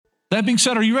That being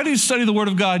said, are you ready to study the Word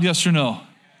of God, yes or no?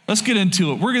 Let's get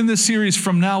into it. We're in this series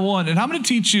from now on, and I'm going to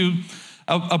teach you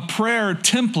a prayer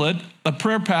template, a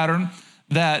prayer pattern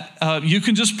that you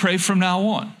can just pray from now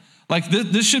on. Like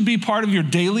this should be part of your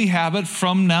daily habit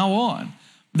from now on.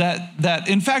 That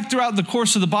in fact, throughout the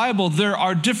course of the Bible, there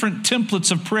are different templates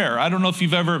of prayer. I don't know if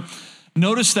you've ever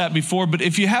noticed that before, but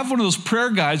if you have one of those prayer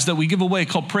guides that we give away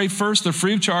called Pray First, they're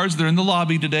free of charge. They're in the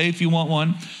lobby today if you want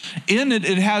one. In it,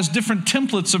 it has different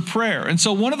templates of prayer. And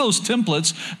so one of those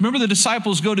templates, remember the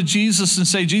disciples go to Jesus and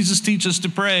say, Jesus, teach us to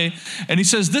pray. And he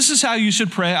says, this is how you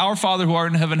should pray. Our Father who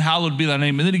art in heaven, hallowed be thy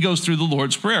name. And then he goes through the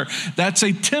Lord's Prayer. That's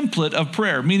a template of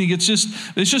prayer, meaning it's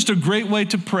just a great way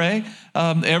to pray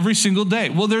every single day.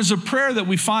 Well, there's a prayer that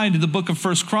we find in the book of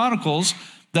First Chronicles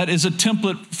that is a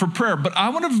template for prayer. But I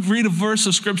want to read a verse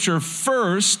of scripture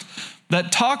first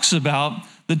that talks about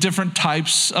the different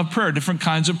types of prayer, different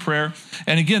kinds of prayer.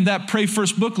 And again, that Pray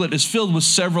First booklet is filled with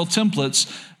several templates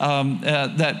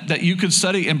that you could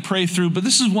study and pray through. But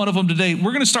this is one of them today.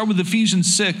 We're going to start with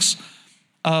Ephesians 6,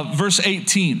 verse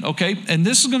 18, okay? And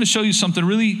this is going to show you something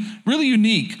really, really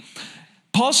unique.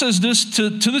 Paul says this to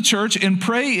the church, and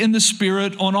pray in the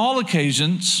Spirit on all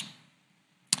occasions,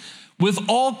 with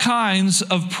all kinds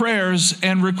of prayers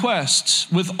and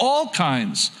requests. With all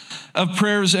kinds of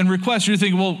prayers and requests. You're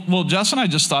thinking, well, Justin, I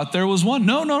just thought there was one.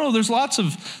 No. There's lots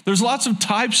of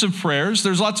types of prayers.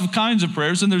 There's lots of kinds of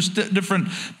prayers, and there's different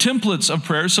templates of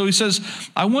prayers. So he says,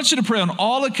 I want you to pray on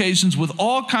all occasions with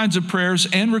all kinds of prayers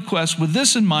and requests. With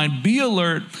this in mind, be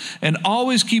alert and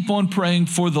always keep on praying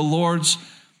for the Lord's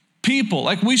people.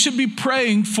 Like we should be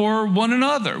praying for one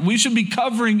another. We should be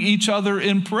covering each other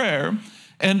in prayer.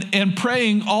 And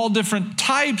praying all different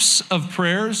types of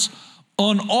prayers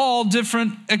on all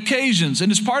different occasions.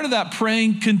 And as part of that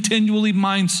praying continually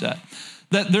mindset,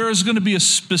 that there is going to be a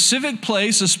specific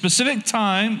place, a specific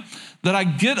time that I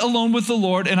get alone with the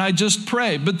Lord and I just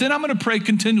pray. But then I'm going to pray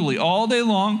continually all day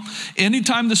long.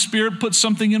 Anytime the Spirit puts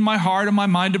something in my heart and my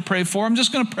mind to pray for, I'm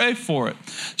just going to pray for it.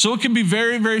 So it can be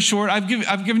very, very short. I've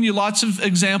given you lots of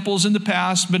examples in the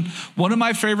past, but one of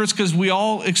my favorites, because we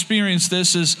all experience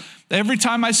this, is every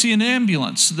time I see an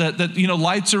ambulance that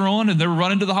lights are on and they're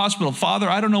running to the hospital. Father,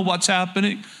 I don't know what's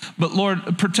happening, but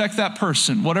Lord, protect that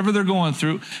person, whatever they're going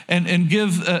through, and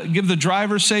give the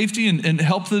driver safety and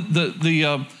help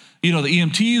the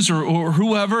EMTs or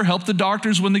whoever, help the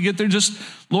doctors when they get there. Just,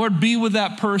 Lord, be with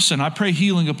that person. I pray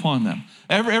healing upon them.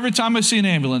 Every time I see an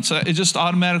ambulance, it just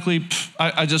automatically,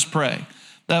 I just pray.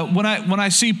 When I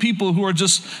see people who are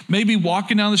just maybe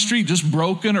walking down the street, just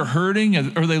broken or hurting,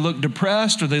 or they look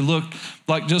depressed, or they look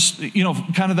like just,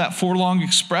 kind of that forlorn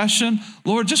expression,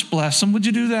 Lord, just bless them. Would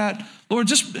you do that? Lord,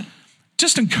 just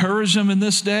encourage them in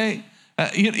this day.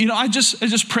 I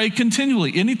just pray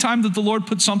continually. Anytime that the Lord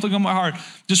puts something on my heart,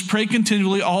 just pray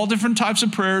continually, all different types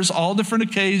of prayers, all different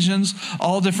occasions,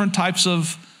 all different types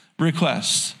of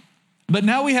requests. But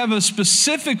now we have a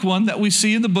specific one that we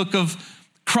see in the book of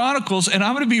Chronicles, and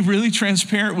I'm going to be really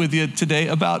transparent with you today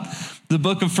about the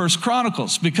book of First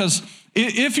Chronicles, because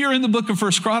if you're in the book of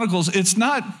First Chronicles, it's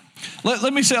not,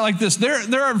 let me say it like this,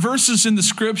 there are verses in the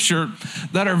scripture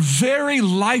that are very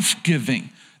life-giving,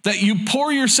 that you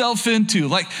pour yourself into.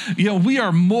 Like, we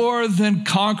are more than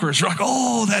conquerors. You're like,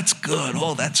 oh, that's good.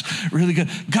 Oh, that's really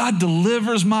good. God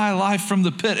delivers my life from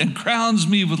the pit and crowns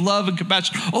me with love and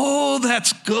compassion. Oh,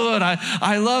 that's good.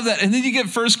 I love that. And then you get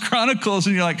First Chronicles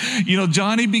and you're like,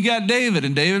 Johnny begat David,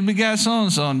 and David begat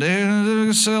so-and-so, and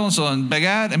David so-and-so, and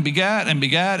begat and begat and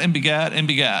begat and begat and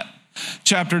begat.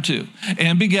 Chapter 2,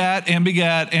 and begat, and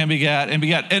begat, and begat, and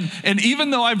begat. And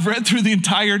even though I've read through the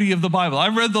entirety of the Bible,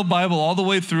 I've read the Bible all the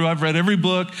way through, I've read every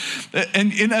book,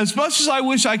 and as much as I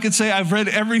wish I could say I've read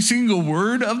every single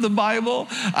word of the Bible,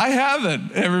 I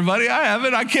haven't, everybody, I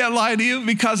haven't. I can't lie to you,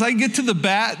 because I get to the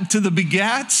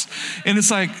begats, and it's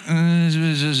like,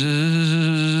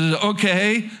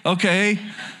 okay.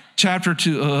 Chapter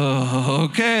 2,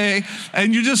 okay.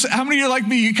 And how many of you are like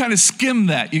me? You kind of skim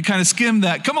that.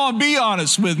 Come on, be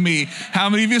honest with me.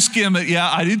 How many of you skim it? Yeah,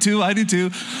 I do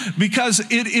too. Because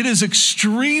it is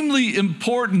extremely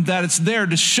important that it's there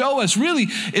to show us, really,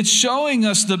 it's showing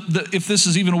us if this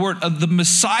is even a word, the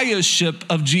messiahship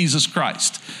of Jesus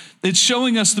Christ. It's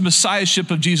showing us the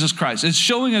messiahship of Jesus Christ. It's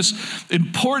showing us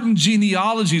important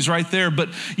genealogies right there. But,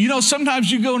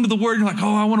 sometimes you go into the word and you're like,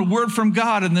 oh, I want a word from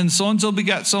God. And then so-and-so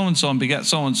begat so-and-so and begat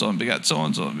so-and-so and begat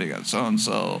so-and-so and begat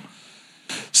so-and-so.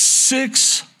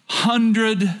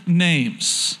 600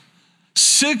 names.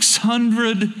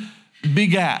 600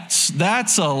 begats.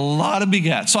 That's a lot of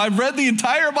begats. So I've read the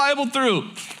entire Bible through,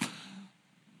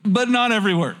 but not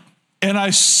every word. And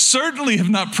I certainly have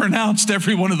not pronounced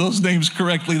every one of those names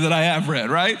correctly that I have read,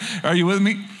 right? Are you with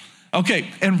me?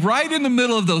 Okay, and right in the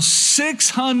middle of those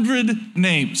 600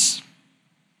 names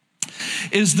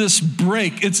is this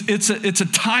break. It's a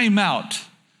timeout.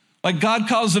 Like God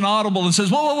calls an audible and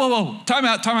says, whoa, time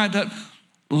out.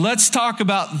 Let's talk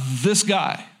about this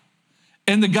guy.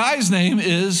 And the guy's name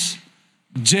is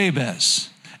Jabez.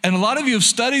 And a lot of you have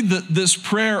studied this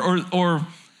prayer or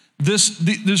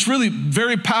this really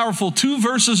very powerful 2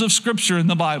 verses of scripture in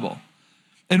the Bible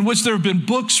in which there have been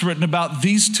books written about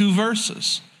these 2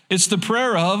 verses. It's the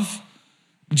prayer of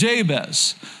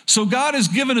Jabez. So God has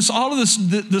given us all of this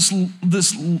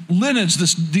lineage,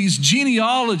 these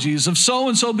genealogies of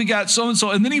so-and-so begat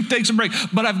so-and-so, and then he takes a break.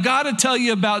 But I've got to tell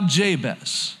you about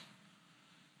Jabez.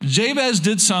 Jabez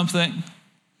did something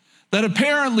that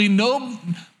apparently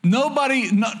nobody,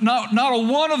 not a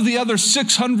one of the other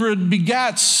 600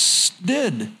 begats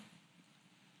did.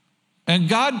 And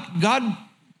God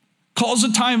calls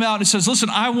a time out and says, listen,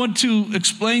 I want to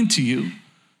explain to you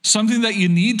something that you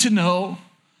need to know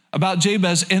about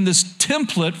Jabez and this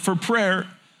template for prayer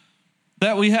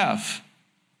that we have.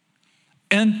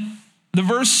 And the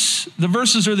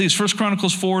verses are these, 1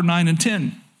 Chronicles 4, 9, and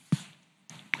 10.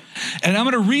 And I'm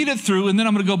going to read it through, and then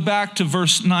I'm going to go back to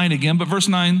verse 9 again. But verse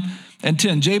 9 and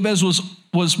 10, Jabez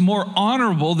was more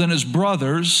honorable than his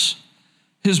brothers.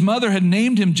 His mother had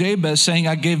named him Jabez, saying,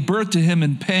 I gave birth to him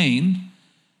in pain.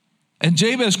 And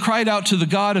Jabez cried out to the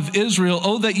God of Israel,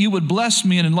 oh, that you would bless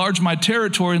me and enlarge my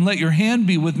territory and let your hand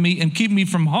be with me and keep me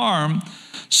from harm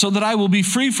so that I will be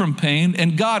free from pain.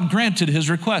 And God granted his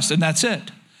request, and that's it.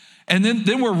 And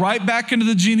then we're right back into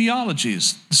the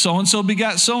genealogies. So-and-so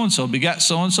begat so-and-so, begat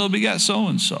so-and-so, begat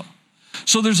so-and-so.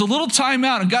 So there's a little time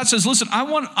out, and God says, listen, I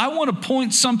want to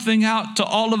point something out to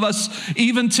all of us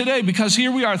even today, because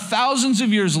here we are thousands of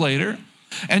years later,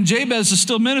 and Jabez is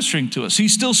still ministering to us.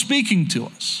 He's still speaking to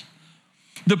us.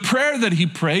 The prayer that he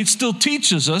prayed still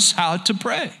teaches us how to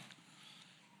pray.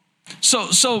 So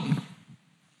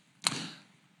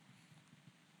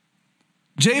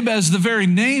Jabez, the very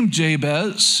name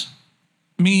Jabez,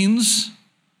 means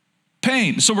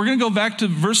pain. So we're going to go back to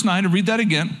verse 9 and read that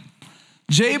again.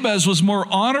 Jabez was more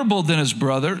honorable than his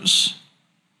brothers.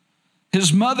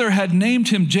 His mother had named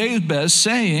him Jabez,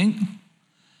 saying,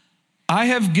 I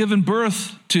have given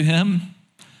birth to him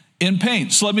in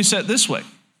pain. So let me say it this way.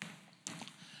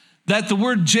 That the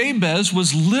word Jabez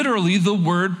was literally the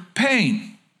word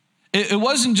pain. It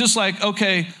wasn't just like,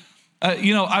 okay,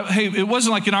 it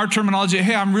wasn't like in our terminology,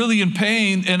 hey, I'm really in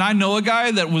pain, and I know a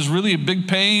guy that was really in big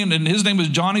pain, and his name was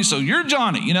Johnny, so you're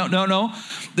Johnny. No.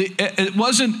 It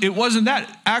wasn't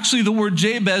that. Actually, the word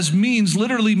Jabez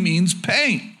literally means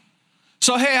pain.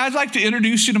 So, hey, I'd like to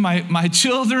introduce you to my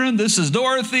children. This is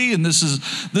Dorothy, and this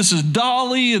is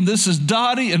Dolly, and this is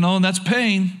Dottie, and that's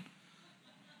pain.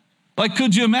 Like,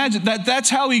 could you imagine that? That's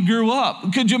how he grew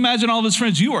up. Could you imagine all of his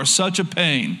friends? You are such a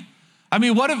pain. I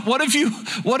mean, what if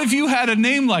you had a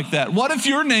name like that? What if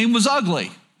your name was Ugly?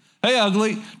 Hey,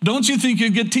 Ugly, don't you think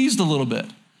you'd get teased a little bit?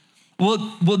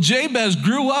 Well, Jabez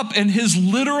grew up and his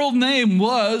literal name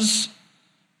was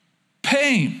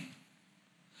pain.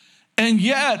 And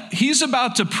yet he's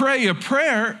about to pray a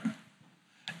prayer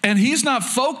and he's not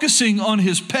focusing on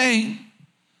his pain.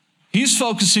 He's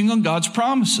focusing on God's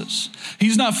promises.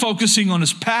 He's not focusing on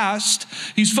his past.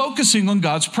 He's focusing on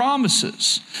God's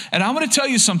promises. And I'm going to tell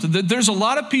you something, that there's a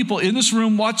lot of people in this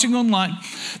room watching online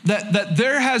that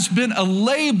there has been a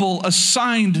label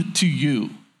assigned to you.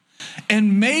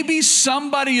 And maybe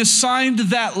somebody assigned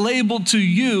that label to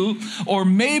you, or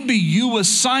maybe you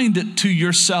assigned it to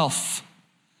yourself.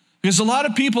 Because a lot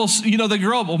of people, they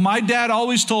grow up, well, my dad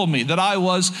always told me that I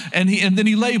was, and then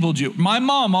he labeled you. My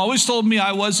mom always told me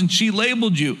I was, and she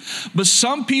labeled you. But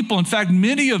some people, in fact,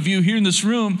 many of you here in this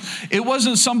room, it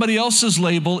wasn't somebody else's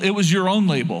label, it was your own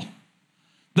label.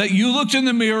 That you looked in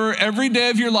the mirror every day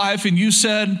of your life and you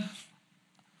said,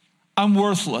 I'm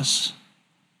worthless.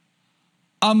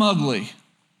 I'm ugly.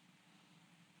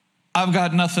 I've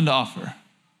got nothing to offer.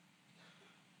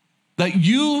 That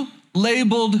you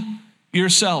labeled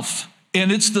yourself,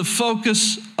 and it's the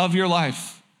focus of your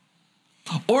life.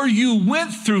 Or you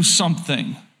went through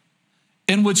something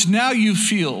in which now you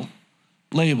feel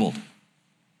labeled.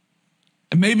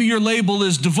 And maybe your label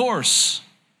is divorce.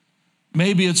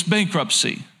 Maybe it's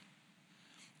bankruptcy.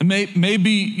 And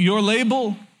maybe your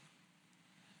label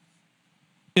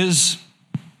is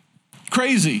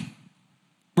crazy,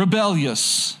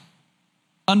 rebellious,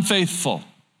 unfaithful.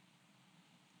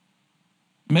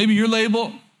 Maybe your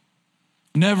label,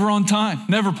 never on time,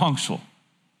 never punctual,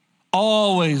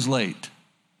 always late.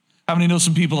 How many know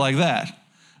some people like that?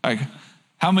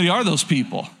 How many are those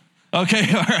people?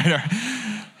 Okay, all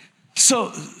right.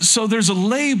 So there's a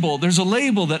label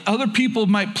that other people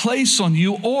might place on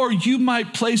you or you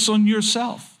might place on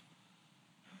yourself.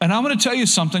 And I'm going to tell you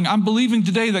something. I'm believing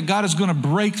today that God is going to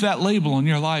break that label on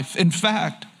your life. In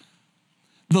fact,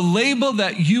 the label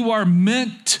that you are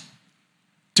meant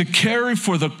to carry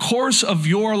for the course of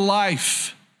your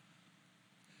life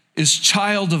is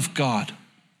child of God.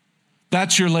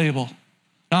 That's your label.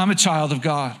 No, I'm a child of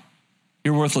God.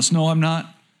 You're worthless. No, I'm not.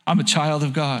 I'm a child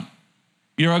of God.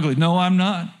 You're ugly. No, I'm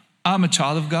not. I'm a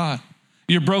child of God.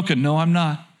 You're broken. No, I'm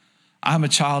not. I'm a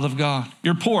child of God.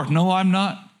 You're poor. No, I'm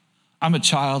not. I'm a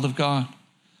child of God.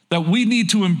 That we need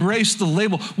to embrace the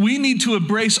label. We need to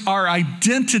embrace our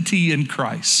identity in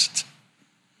Christ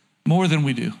more than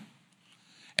we do.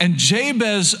 And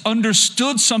Jabez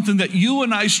understood something that you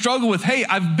and I struggle with. Hey,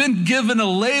 I've been given a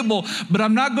label, but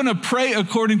I'm not going to pray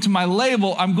according to my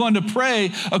label. I'm going to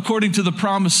pray according to the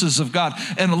promises of God.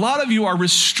 And a lot of you are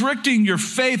restricting your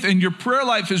faith, and your prayer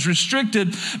life is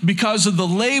restricted because of the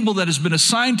label that has been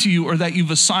assigned to you or that you've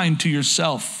assigned to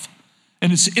yourself.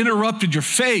 And it's interrupted your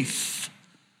faith.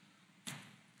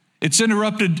 It's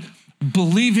interrupted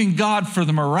believing God for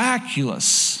the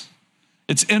miraculous.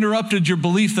 It's interrupted your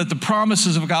belief that the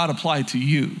promises of God apply to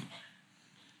you.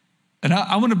 And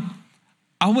I want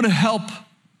to help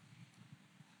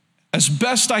as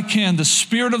best I can the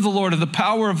Spirit of the Lord and the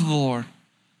power of the Lord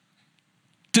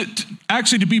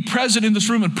to be present in this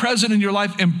room and present in your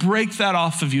life and break that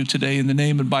off of you today in the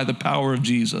name and by the power of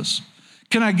Jesus.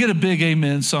 Can I get a big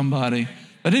amen, somebody?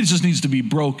 That it just needs to be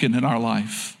broken in our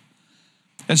life.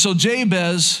 And so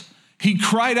Jabez, he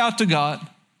cried out to God.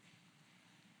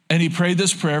 And he prayed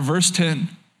this prayer, verse 10,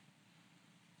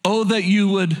 "Oh, that you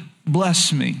would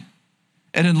bless me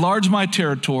and enlarge my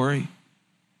territory.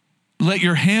 Let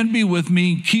your hand be with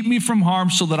me, keep me from harm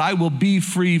so that I will be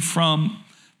free from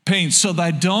pain," so that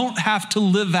I don't have to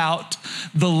live out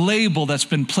the label that's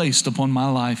been placed upon my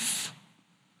life.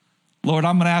 Lord,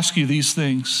 I'm going to ask you these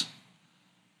things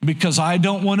because I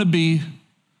don't want to be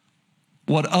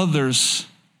what others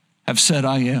have said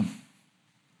I am.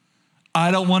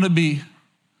 I don't want to be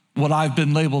what I've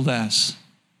been labeled as.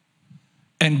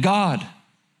 And God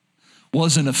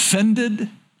wasn't offended.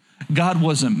 God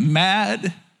wasn't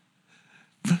mad.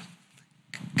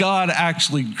 God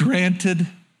actually granted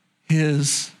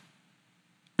his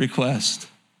request.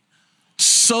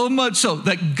 So much so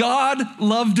that God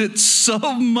loved it so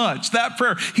much, that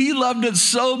prayer, he loved it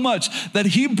so much that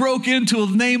he broke into a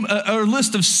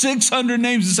list of 600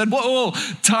 names and said, whoa,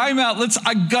 time out.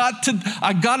 I got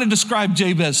to describe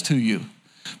Jabez to you.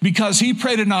 Because he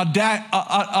prayed an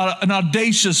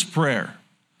audacious prayer.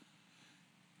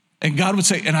 And God would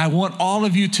say, and I want all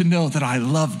of you to know that I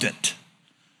loved it.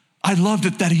 I loved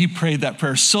it that he prayed that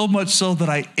prayer, so much so that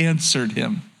I answered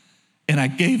him and I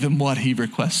gave him what he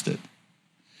requested.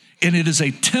 And it is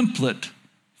a template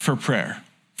for prayer.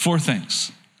 4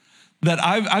 things that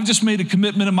I've just made a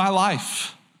commitment in my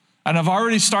life. And I've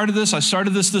already started this. I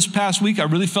started this past week. I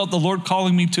really felt the Lord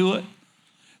calling me to it.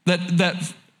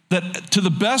 That to the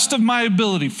best of my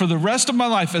ability, for the rest of my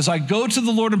life, as I go to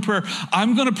the Lord in prayer,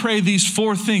 I'm going to pray these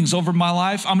 4 things over my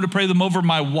life. I'm going to pray them over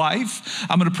my wife.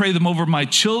 I'm going to pray them over my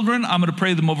children. I'm going to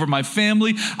pray them over my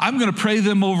family. I'm going to pray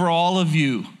them over all of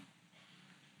you.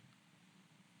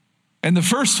 And the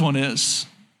first one is,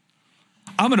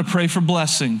 I'm going to pray for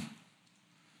blessing.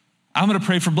 I'm going to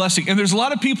pray for blessing. And there's a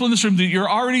lot of people in this room that you're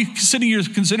already sitting here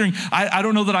considering, I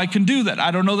don't know that I can do that.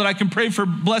 I don't know that I can pray for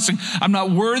blessing. I'm not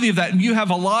worthy of that. And you have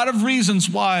a lot of reasons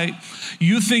why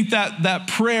you think that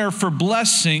prayer for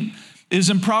blessing is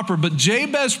improper. But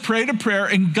Jabez prayed a prayer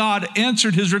and God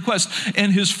answered his request.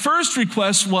 And his first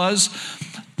request was,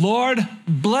 Lord,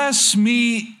 bless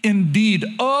me indeed.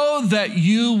 Oh, that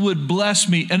you would bless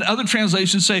me. And other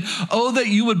translations say, oh, that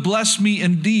you would bless me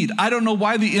indeed. I don't know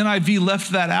why the NIV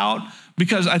left that out,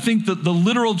 because I think that the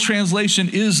literal translation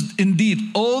is indeed.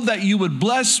 Oh, that you would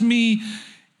bless me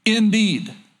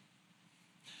indeed.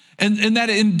 And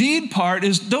that indeed part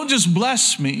is, don't just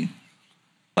bless me.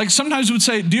 Like sometimes we would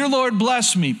say, dear Lord,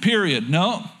 bless me, period.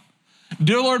 No.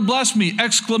 Dear Lord, bless me,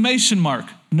 exclamation mark.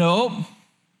 No.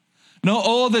 No,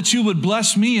 oh, that you would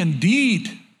bless me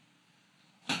indeed.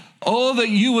 Oh, that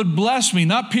you would bless me,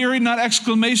 not period, not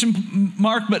exclamation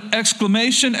mark, but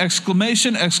exclamation,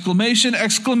 exclamation, exclamation,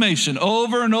 exclamation,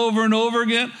 over and over and over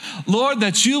again. Lord,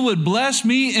 that you would bless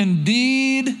me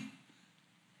indeed.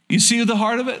 You see the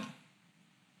heart of it?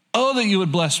 Oh, that you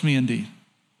would bless me indeed.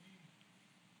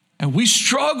 And we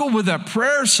struggle with that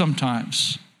prayer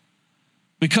sometimes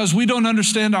because we don't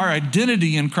understand our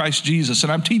identity in Christ Jesus.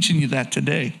 And I'm teaching you that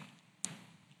today.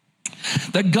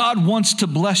 That God wants to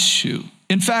bless you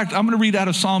In fact, I'm going to read out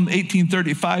of Psalm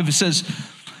 18:35. It says,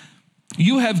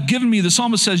 you have given me, the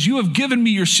psalmist says, you have given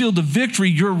me your shield of victory.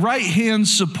 Your right hand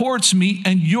supports me,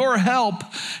 and your help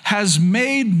has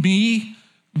made me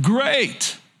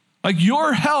great. Like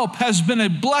your help has been a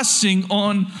blessing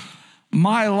on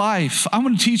my life. I'm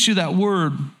going to teach you that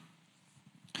word.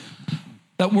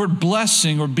 That word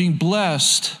blessing or being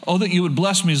blessed. Oh, that you would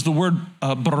bless me is the word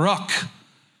barak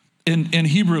in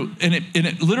Hebrew. And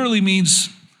it literally means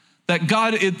that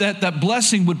God, that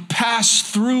blessing would pass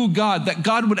through God, that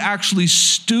God would actually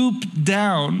stoop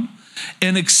down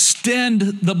and extend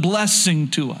the blessing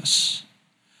to us.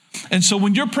 And so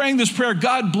when you're praying this prayer,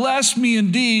 God bless me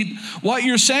indeed, what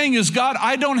you're saying is, God,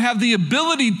 I don't have the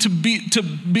ability to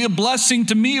be a blessing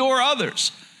to me or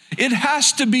others. It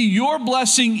has to be your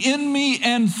blessing in me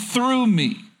and through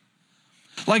me.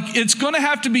 Like it's going to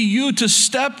have to be you to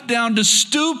step down, to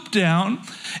stoop down,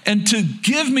 and to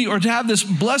give me or to have this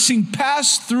blessing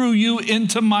pass through you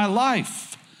into my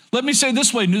life. Let me say it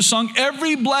this way, New Song,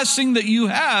 every blessing that you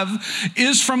have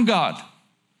is from God.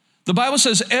 The Bible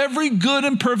says every good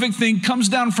and perfect thing comes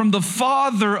down from the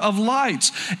Father of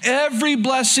lights. Every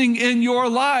blessing in your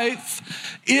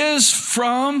life is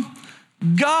from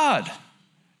God.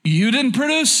 You didn't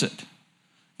produce it.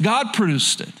 God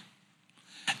produced it.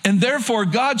 And therefore,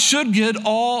 God should get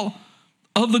all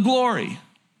of the glory.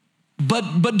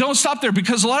 But don't stop there,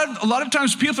 because a lot of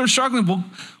times people are struggling.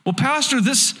 Well, Pastor,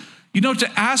 this,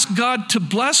 to ask God to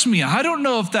bless me, I don't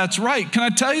know if that's right. Can I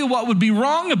tell you what would be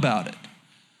wrong about it?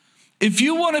 If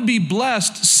you want to be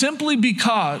blessed simply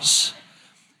because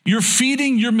you're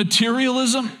feeding your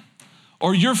materialism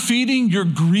or you're feeding your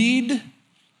greed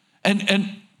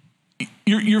and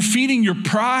you're feeding your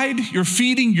pride, you're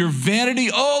feeding your vanity.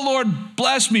 Oh, Lord,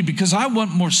 bless me because I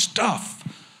want more stuff.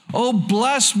 Oh,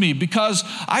 bless me because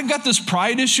I've got this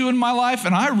pride issue in my life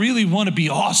and I really want to be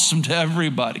awesome to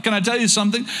everybody. Can I tell you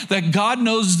something? That God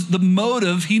knows the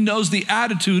motive. He knows the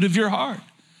attitude of your heart.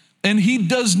 And he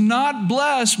does not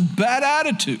bless bad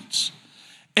attitudes.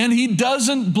 And he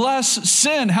doesn't bless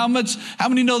sin. How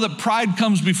many know that pride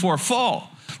comes before fall?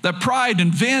 That pride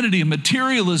and vanity and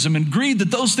materialism and greed,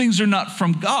 that those things are not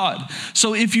from God.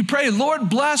 So if you pray, Lord,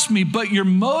 bless me, but your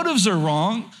motives are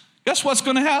wrong, guess what's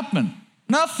going to happen?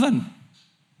 Nothing.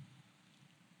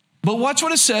 But watch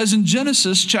what it says in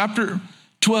Genesis chapter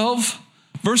 12,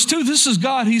 verse 2. This is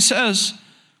God. He says,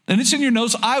 and it's in your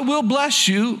notes, I will bless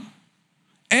you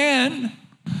and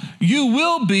you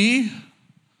will be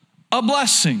a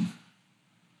blessing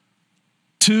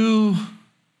to,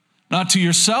 not to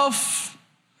yourself,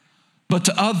 but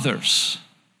to others.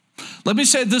 Let me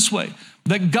say it this way,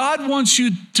 that God wants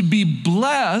you to be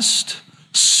blessed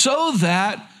so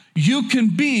that you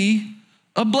can be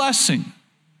a blessing.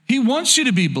 He wants you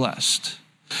to be blessed.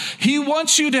 He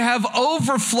wants you to have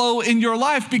overflow in your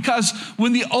life, because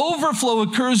when the overflow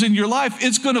occurs in your life,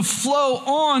 it's going to flow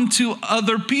on to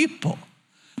other people.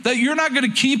 That you're not going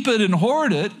to keep it and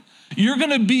hoard it. You're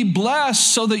going to be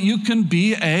blessed so that you can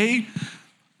be a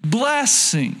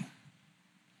blessing.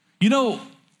 A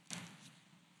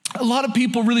lot of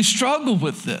people really struggle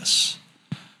with this.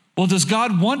 Well, does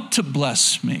God want to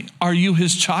bless me? Are you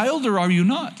his child or are you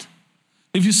not?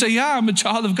 If you say, yeah, I'm a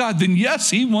child of God, then yes,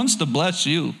 he wants to bless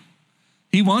you.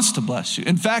 He wants to bless you.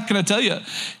 In fact, can I tell you,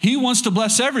 he wants to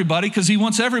bless everybody because he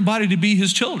wants everybody to be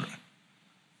his children.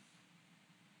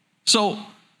 So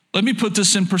let me put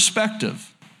this in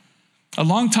perspective. A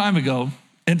long time ago,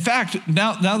 in fact,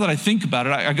 now that I think about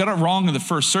it, I got it wrong in the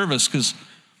first service because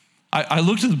I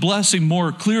looked at the blessing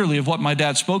more clearly of what my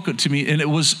dad spoke to me, and it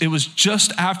was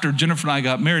just after Jennifer and I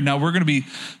got married. Now, we're going to be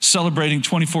celebrating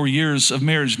 24 years of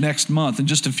marriage next month in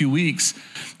just a few weeks,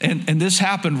 and this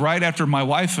happened right after my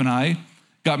wife and I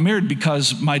got married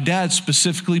because my dad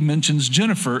specifically mentions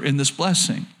Jennifer in this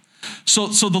blessing. So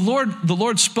the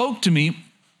Lord spoke to me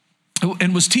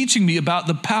and was teaching me about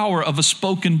the power of a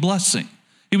spoken blessing.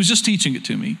 He was just teaching it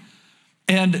to me,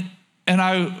 and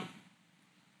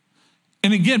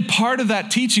again, part of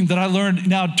that teaching that I learned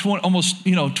now almost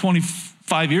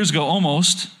 25 years ago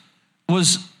almost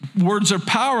was words are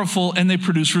powerful and they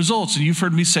produce results. And you've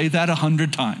heard me say that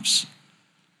 100 times.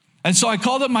 And so I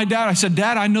called up my dad. I said,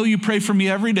 Dad, I know you pray for me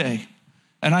every day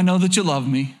and I know that you love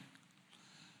me,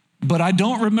 but I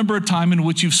don't remember a time in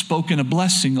which you've spoken a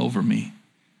blessing over me.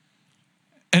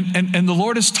 And the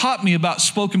Lord has taught me about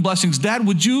spoken blessings. Dad,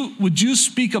 would you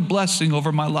speak a blessing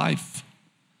over my life?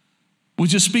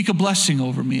 Would you speak a blessing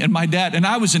over me? And my dad, and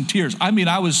I was in tears.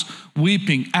 I was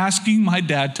weeping, asking my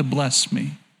dad to bless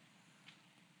me.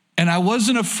 And I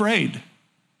wasn't afraid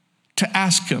to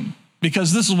ask him,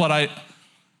 because this is what I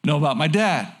know about my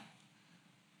dad.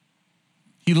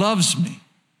 He loves me.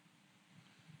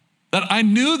 That I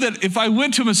knew that if I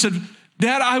went to him and said,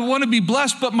 Dad, I want to be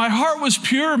blessed, but my heart was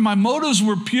pure, my motives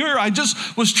were pure. I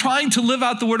just was trying to live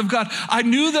out the word of God. I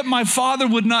knew that my father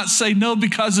would not say no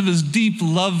because of his deep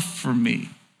love for me.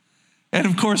 And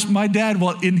of course, my dad,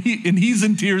 he's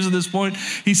in tears at this point,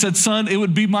 he said, son, it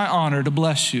would be my honor to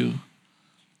bless you.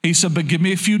 He said, but give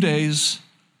me a few days.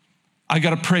 I got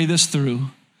to pray this through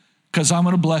because I'm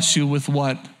going to bless you with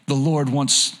what the Lord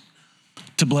wants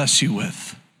to bless you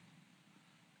with.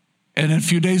 And a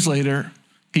few days later,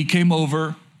 he came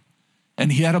over and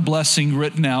he had a blessing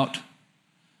written out,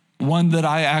 one that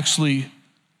I actually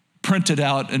printed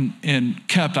out and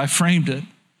kept. I framed it.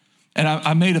 And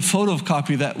I made a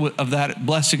photocopy of that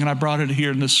blessing, and I brought it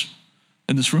here in this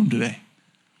room today.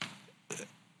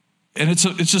 And it's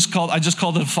just called, I just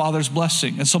called it a father's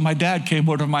blessing. And so my dad came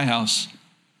over to my house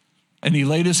and he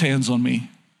laid his hands on me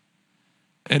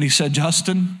and he said,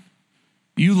 Justin,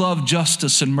 you love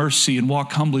justice and mercy and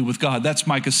walk humbly with God. That's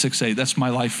Micah 6:8. That's my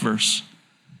life verse.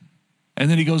 And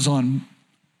then he goes on,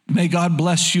 may God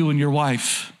bless you and your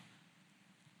wife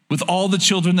with all the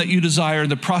children that you desire,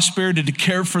 the prosperity to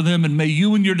care for them, and may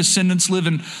you and your descendants live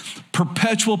in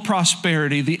perpetual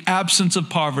prosperity, the absence of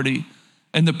poverty,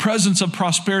 and the presence of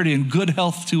prosperity and good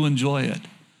health to enjoy it.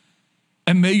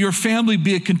 And may your family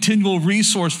be a continual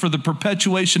resource for the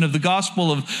perpetuation of the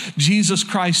gospel of Jesus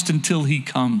Christ until he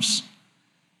comes.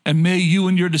 And may you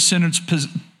and your descendants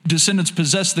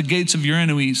possess the gates of your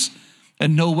enemies,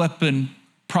 and no weapon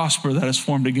prosper that is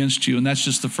formed against you. And that's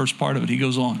just the first part of it. He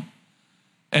goes on.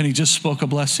 And he just spoke a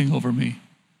blessing over me.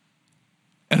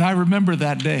 And I remember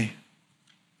that day.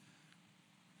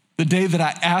 The day that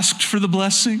I asked for the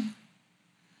blessing,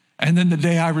 and then the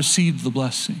day I received the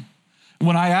blessing.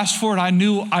 When I asked for it, I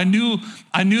knew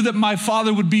that my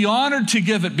father would be honored to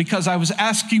give it because I was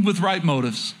asking with right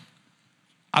motives.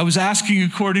 I was asking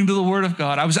according to the word of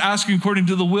God. I was asking according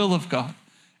to the will of God.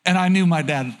 And I knew my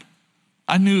dad.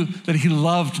 I knew that he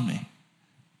loved me.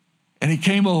 And he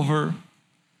came over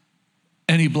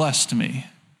and he blessed me.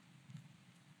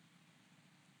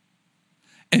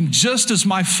 And just as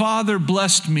my father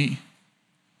blessed me,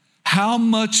 how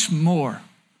much more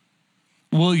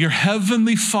will your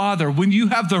heavenly Father, when you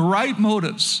have the right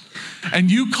motives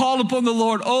and you call upon the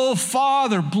Lord, oh,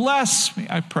 Father, bless me,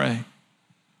 I pray.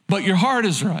 But your heart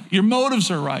is right. Your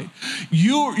motives are right.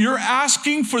 You're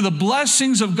asking for the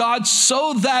blessings of God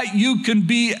so that you can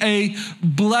be a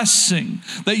blessing,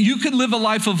 that you can live a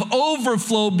life of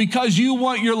overflow because you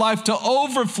want your life to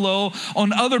overflow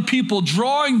on other people,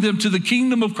 drawing them to the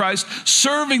kingdom of Christ,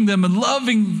 serving them and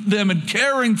loving them and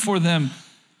caring for them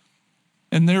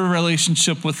in their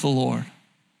relationship with the Lord.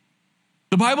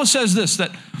 The Bible says this,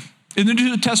 that in the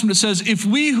New Testament, it says, if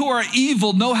we who are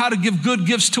evil know how to give good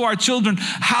gifts to our children,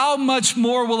 how much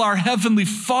more will our heavenly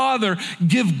Father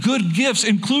give good gifts,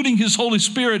 including his Holy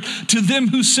Spirit, to them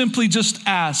who simply just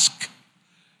ask?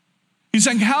 He's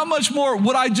saying, how much more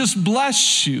would I just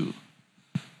bless you?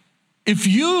 If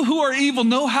you who are evil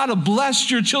know how to bless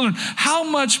your children, how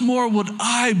much more would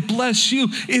I bless you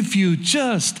if you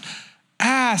just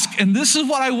ask? And this is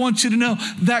what I want you to know,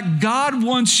 that God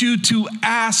wants you to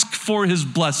ask for his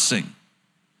blessing,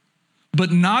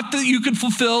 but not that you can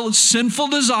fulfill sinful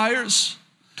desires.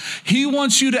 He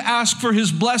wants you to ask for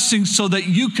his blessing so that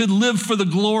you could live for the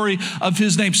glory of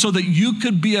his name, so that you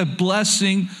could be a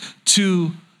blessing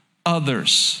to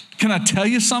others. Can I tell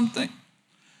you something?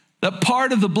 That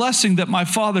part of the blessing that my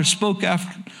father spoke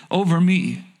over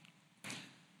me,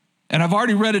 and I've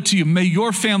already read it to you. May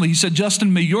your family, he said,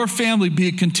 Justin, may your family be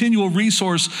a continual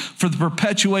resource for the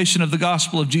perpetuation of the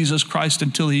gospel of Jesus Christ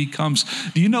until he comes.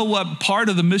 Do you know what part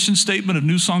of the mission statement of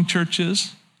New Song Church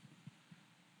is?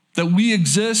 That we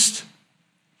exist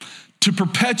to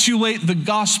perpetuate the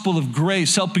gospel of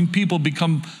grace, helping people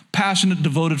become passionate,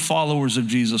 devoted followers of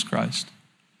Jesus Christ.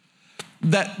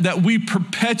 That we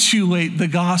perpetuate the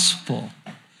gospel.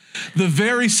 The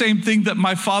very same thing that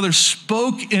my father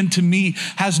spoke into me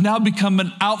has now become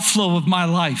an outflow of my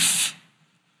life.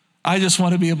 I just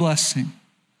want to be a blessing.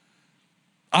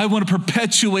 I want to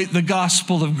perpetuate the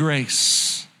gospel of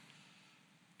grace.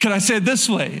 Can I say it this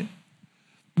way?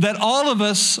 That all of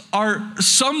us are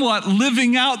somewhat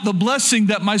living out the blessing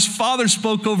that my father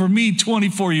spoke over me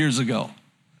 24 years ago.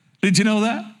 Did you know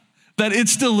that? That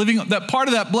it's still living on, that part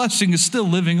of that blessing is still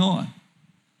living on.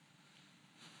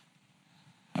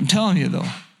 I'm telling you though,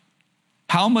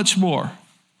 how much more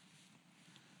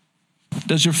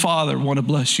does your father want to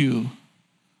bless you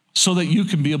so that you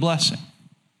can be a blessing?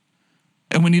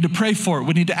 And we need to pray for it.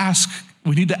 We need to ask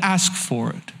for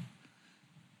it.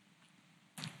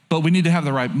 But we need to have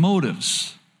the right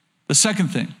motives. The second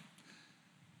thing,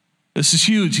 this is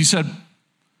huge. He said,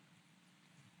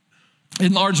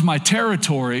 enlarge my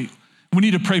territory, we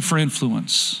need to pray for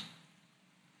influence.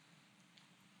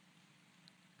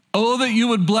 Oh, that you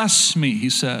would bless me, he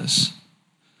says,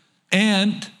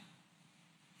 and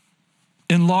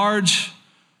enlarge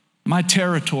my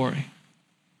territory.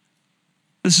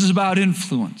 This is about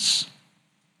influence.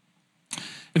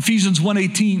 Ephesians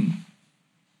 1:18.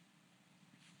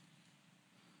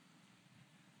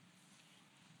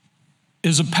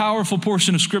 Is a powerful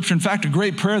portion of Scripture. In fact, a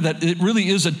great prayer that it really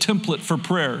is a template for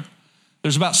prayer.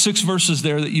 There's about 6 verses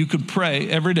there that you could pray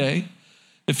every day.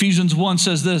 Ephesians 1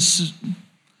 says this,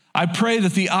 I pray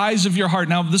that the eyes of your heart,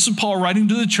 now this is Paul writing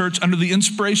to the church under the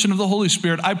inspiration of the Holy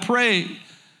Spirit. I pray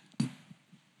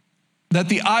that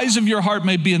the eyes of your heart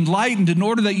may be enlightened in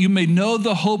order that you may know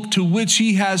the hope to which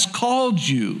he has called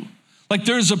you. Like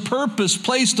there's a purpose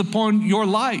placed upon your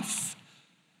life.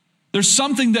 There's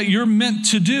something that you're meant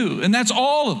to do, and that's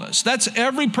all of us. That's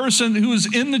every person who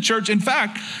is in the church. In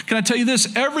fact, can I tell you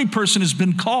this? Every person has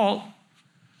been called.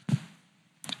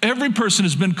 Every person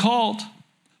has been called,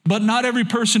 but not every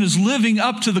person is living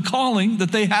up to the calling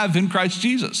that they have in Christ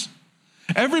Jesus.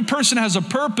 Every person has a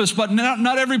purpose, but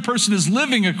not every person is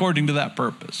living according to that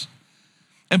purpose.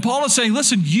 And Paul is saying,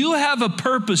 listen, you have a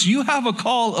purpose. You have a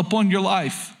call upon your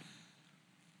life.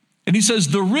 And he says,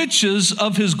 the riches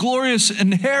of his glorious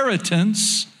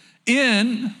inheritance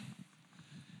in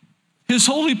his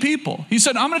holy people. He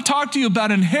said, I'm going to talk to you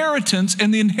about inheritance,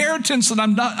 and the inheritance that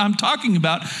I'm talking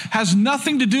about has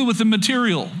nothing to do with the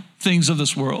material things of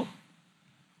this world.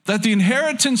 That the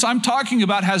inheritance I'm talking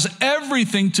about has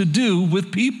everything to do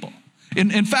with people.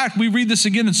 In fact, we read this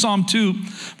again in Psalm 2,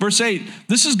 verse 8.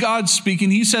 This is God speaking.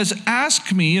 He says,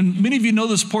 ask me, and many of you know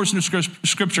this portion of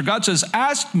Scripture. God says,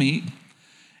 ask me,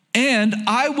 and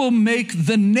I will make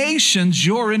the nations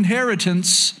your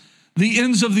inheritance, the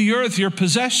ends of the earth your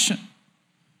possession.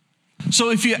 So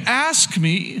if you ask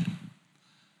me,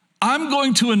 I'm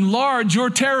going to enlarge your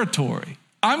territory.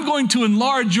 I'm going to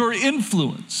enlarge your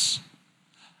influence.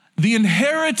 The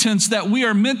inheritance that we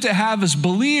are meant to have as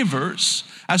believers,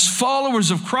 as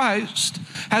followers of Christ,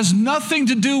 has nothing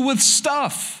to do with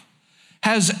stuff,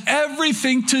 has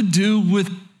everything to do with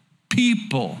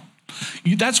people.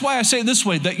 That's why I say it this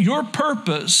way, that your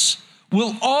purpose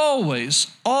will always,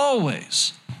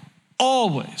 always,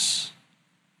 always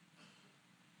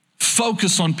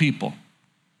focus on people.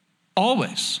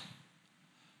 Always.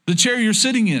 The chair you're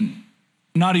sitting in,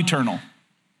 not eternal,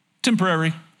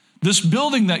 temporary. This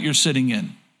building that you're sitting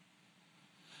in,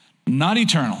 not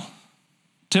eternal,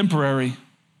 temporary.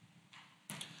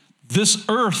 This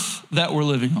earth that we're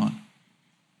living on,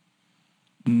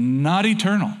 not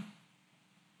eternal,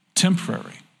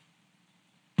 temporary.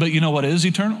 But you know what is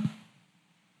eternal?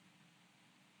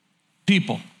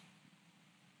 People.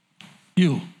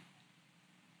 You.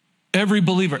 Every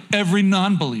believer, every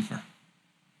non-believer.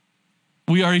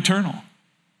 We are eternal.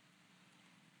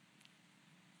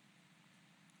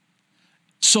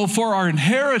 So for our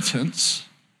inheritance,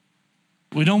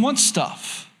 we don't want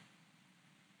stuff.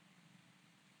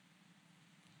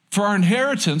 For our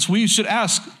inheritance, we should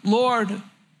ask, Lord,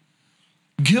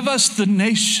 give us the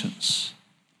nations.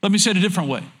 Let me say it a different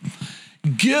way.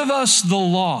 Give us the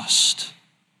lost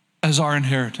as our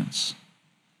inheritance.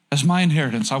 As my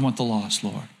inheritance, I want the lost,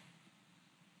 Lord.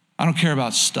 I don't care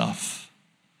about stuff.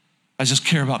 I just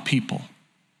care about people,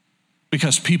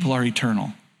 because people are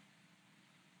eternal.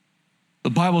 The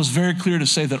Bible is very clear to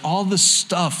say that all this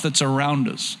stuff that's around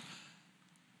us,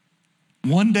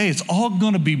 one day it's all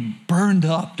going to be burned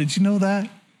up. Did you know that?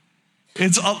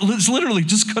 It's literally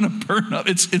just going to burn up.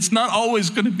 It's not always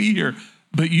going to be here,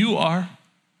 but you are,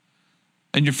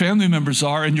 and your family members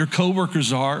are, and your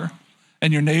coworkers are,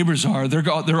 and your neighbors are.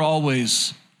 They're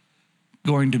always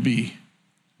going to be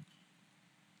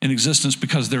in existence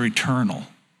because they're eternal.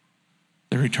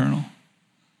 They're eternal.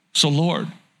 So Lord,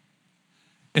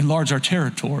 enlarge our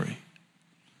territory.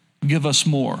 Give us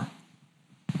more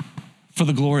for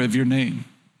the glory of your name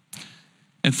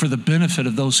and for the benefit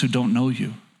of those who don't know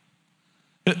you.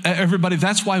 Everybody,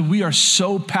 that's why we are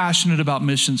so passionate about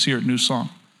missions here at New Song.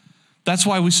 That's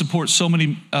why we support so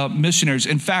many missionaries.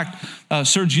 In fact,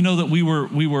 Serge, you know that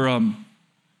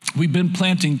we've been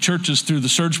planting churches through the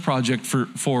Surge Project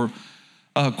for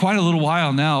quite a little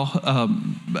while now,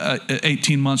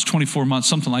 18 months, 24 months,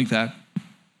 something like that.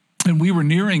 And we were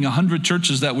nearing 100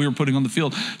 churches that we were putting on the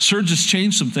field. Surge has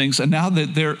changed some things, and now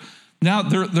that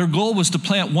their goal was to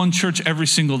plant one church every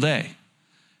single day.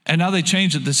 And now they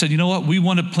changed it. They said, you know what? We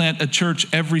want to plant a church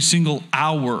every single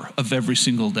hour of every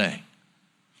single day.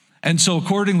 And so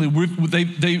accordingly,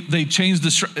 they changed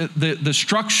the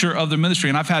structure of their ministry.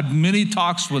 And I've had many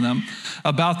talks with them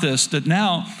about this, that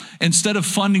now, instead of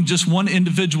funding just one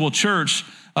individual church,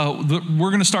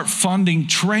 we're going to start funding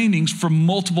trainings for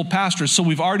multiple pastors. So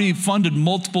we've already funded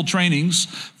multiple trainings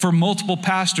for multiple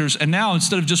pastors. And now,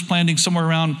 instead of just planting somewhere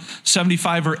around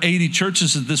 75 or 80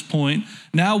 churches at this point,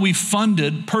 now we've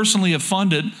personally have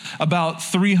funded about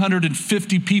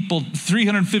 350 people,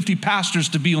 350 pastors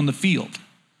to be on the field.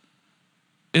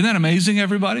 Isn't that amazing,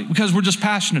 everybody? Because we're just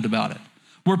passionate about it.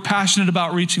 We're passionate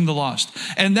about reaching the lost.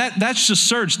 And that's just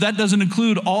search. That doesn't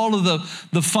include all of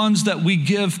the funds that we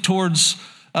give towards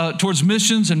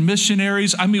missions and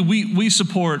missionaries. I mean, we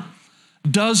support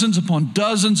dozens upon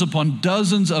dozens upon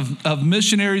dozens of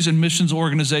missionaries and missions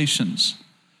organizations.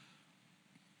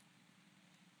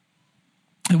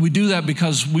 And we do that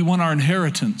because we want our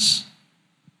inheritance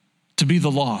to be the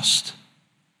lost.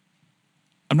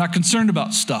 I'm not concerned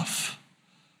about stuff.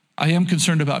 I am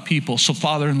concerned about people. So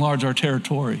Father, enlarge our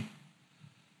territory.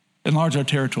 Enlarge our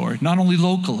territory, not only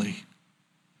locally,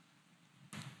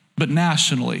 but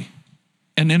nationally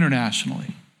and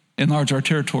internationally. Enlarge our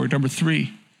territory. Number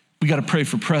 3, we got to pray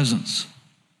for presence.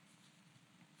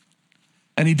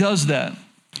 And he does that.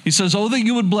 He says, oh, that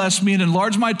you would bless me and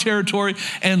enlarge my territory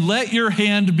and let your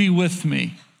hand be with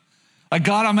me.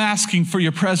 God, I'm asking for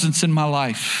your presence in my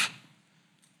life.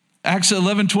 Acts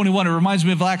 11:21, it reminds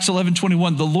me of Acts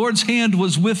 11:21. The Lord's hand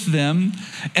was with them,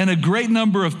 and a great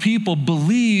number of people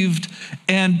believed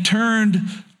and turned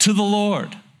to the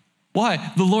Lord.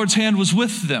 Why? The Lord's hand was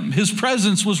with them. His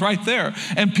presence was right there,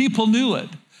 and people knew it.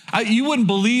 You wouldn't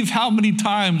believe how many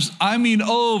times, I mean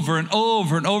over and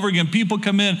over and over again, people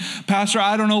come in, Pastor,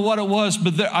 I don't know what it was,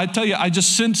 but I tell you, I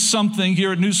just sensed something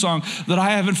here at New Song that I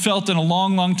haven't felt in a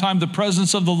long, long time. The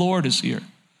presence of the Lord is here.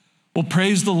 Well,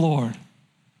 praise the Lord.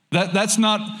 That's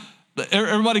not,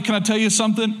 everybody, can I tell you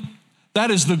something?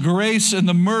 That is the grace and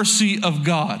the mercy of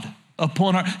God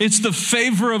upon it's the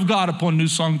favor of God upon New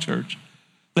Song Church,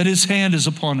 that his hand is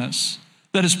upon us,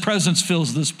 that his presence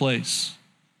fills this place.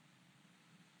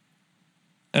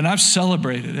 And I've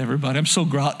celebrated, everybody. I'm so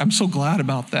glad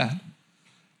about that.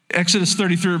 Exodus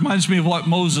 33 reminds me of what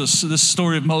this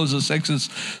story of Moses, Exodus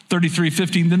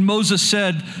 33:15. Then Moses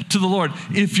said to the Lord,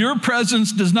 if your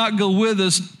presence does not go with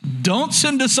us, don't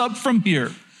send us up from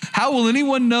here. How will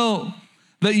anyone know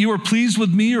that you are pleased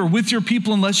with me or with your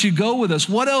people unless you go with us?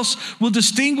 What else will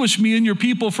distinguish me and your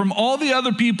people from all the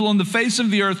other people on the face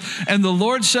of the earth? And the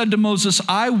Lord said to Moses,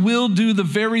 I will do the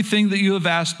very thing that you have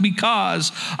asked,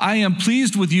 because I am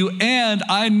pleased with you and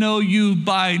I know you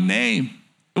by name.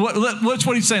 What's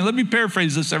what he's saying? Let me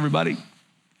paraphrase this, everybody.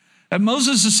 And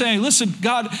Moses is saying, listen,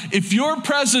 God, if your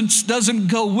presence doesn't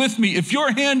go with me, if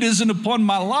your hand isn't upon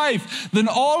my life, then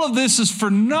all of this is for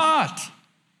naught.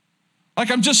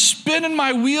 Like I'm just spinning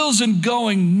my wheels and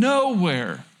going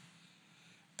nowhere.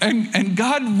 And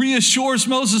God reassures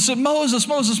Moses, said, Moses,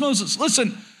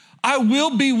 listen, I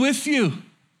will be with you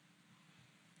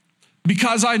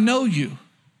because I know you,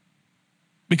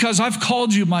 because I've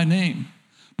called you by name,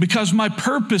 because my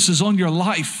purpose is on your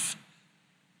life.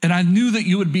 And I knew that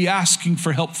you would be asking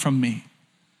for help from me.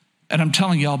 And I'm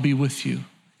telling you, I'll be with you.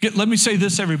 Let me say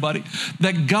this, everybody,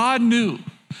 that God knew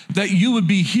that you would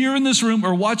be here in this room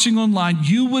or watching online.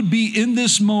 You would be in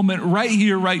this moment right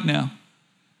here, right now.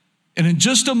 And in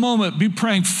just a moment, be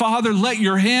praying, Father, let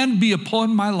your hand be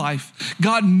upon my life.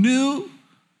 God knew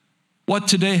what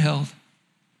today held.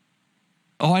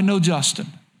 Oh, I know Justin.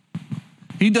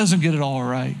 He doesn't get it all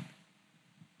right.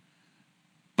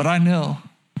 But I know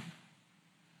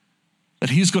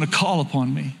that he's going to call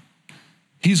upon me.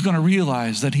 He's going to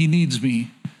realize that he needs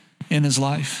me in his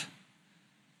life.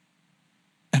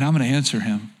 And I'm going to answer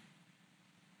him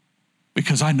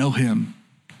because I know him.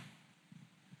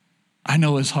 I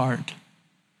know his heart.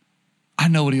 I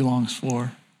know what he longs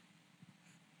for.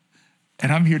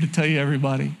 And I'm here to tell you,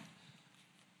 everybody,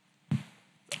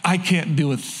 I can't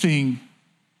do a thing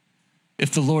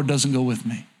if the Lord doesn't go with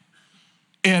me.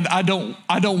 And I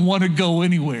don't want to go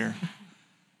anywhere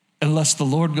unless the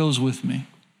Lord goes with me.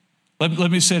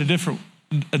 Let me say it a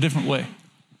different way.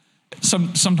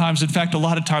 Sometimes, in fact, a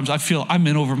lot of times I feel I'm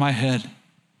in over my head.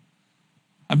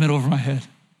 I'm in over my head.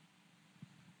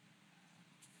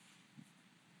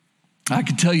 I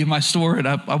can tell you my story, and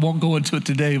I won't go into it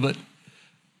today, but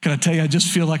can I tell you, I just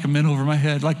feel like I'm in over my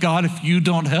head. Like, God, if you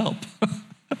don't help,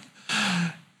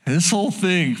 this whole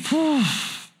thing,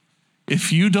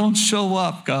 if you don't show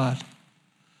up, God,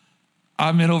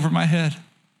 I'm in over my head.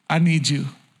 I need you.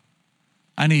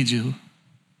 I need you.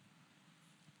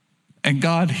 And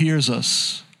God hears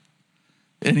us,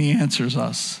 and he answers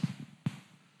us.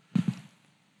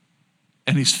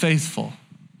 and he's faithful.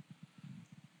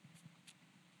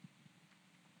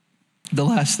 The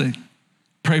last thing,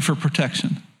 pray for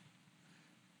protection.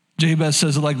 Jabez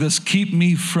says it like this: keep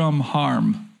me from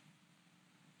harm.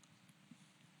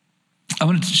 I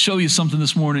want to show you something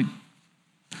this morning.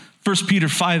 1 Peter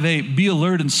 5:8, be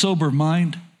alert and sober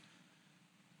mind.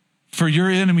 For your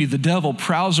enemy, the devil,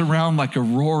 prowls around like a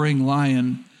roaring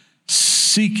lion,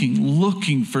 seeking,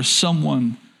 looking for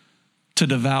someone to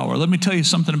devour. Let me tell you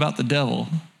something about the devil.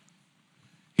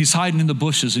 He's hiding in the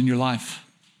bushes in your life.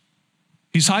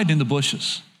 He's hiding in the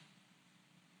bushes.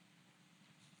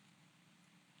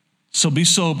 So be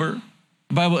sober.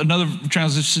 The Bible, another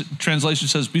translation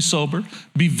says, be sober,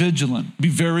 be vigilant, be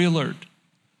very alert.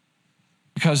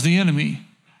 Because the enemy,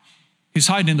 he's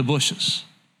hiding in the bushes,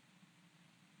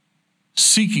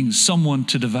 seeking someone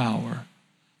to devour.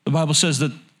 The Bible says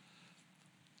that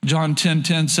John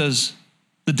 10:10 says,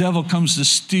 the devil comes to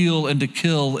steal and to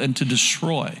kill and to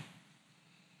destroy.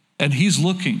 And he's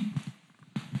looking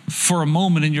for a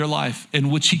moment in your life in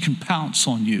which he can pounce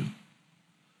on you.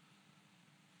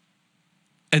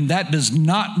 And that does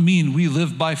not mean we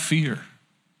live by fear.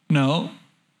 No,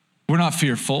 we're not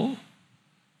fearful.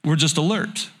 We're just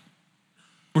alert.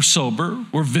 We're sober.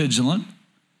 We're vigilant.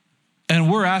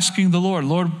 And we're asking the Lord,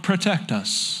 Lord, protect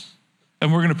us.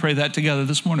 And we're going to pray that together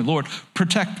this morning. Lord,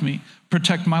 protect me.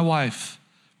 Protect my wife.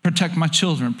 Protect my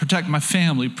children. Protect my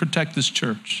family. Protect this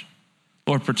church.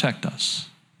 Lord, protect us.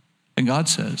 And God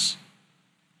says,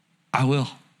 I will.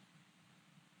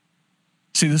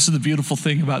 See, this is the beautiful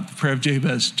thing about the prayer of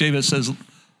Jabez. Jabez says,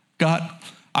 God,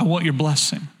 I want your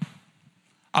blessing.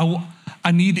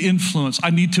 I need influence. I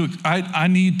need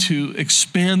to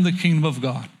expand the kingdom of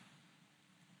God.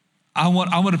 I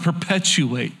want to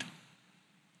perpetuate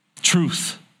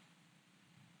truth.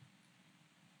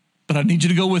 But I need you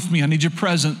to go with me. I need your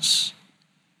presence.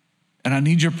 And I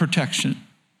need your protection.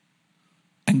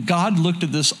 And God looked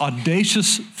at this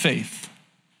audacious faith,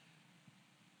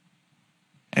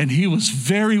 and he was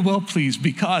very well pleased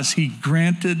because he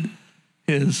granted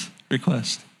his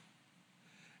request.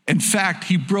 In fact,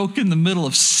 he broke in the middle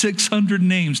of 600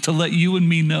 names to let you and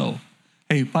me know,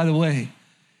 hey, by the way,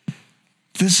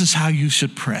 this is how you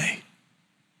should pray.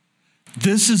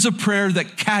 This is a prayer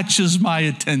that catches my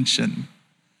attention,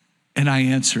 and I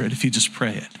answer it if you just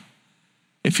pray it.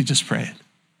 If you just pray it.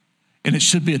 And it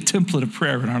should be a template of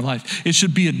prayer in our life. It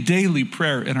should be a daily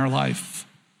prayer in our life.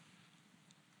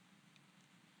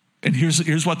 And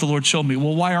here's what the Lord showed me.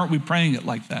 Well, why aren't we praying it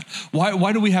like that?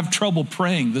 Why do we have trouble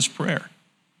praying this prayer?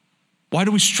 Why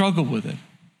do we struggle with it?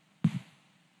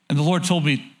 And the Lord told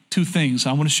me two things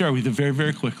I want to share with you very,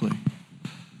 very quickly.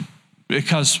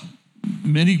 Because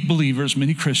many believers,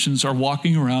 many Christians are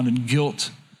walking around in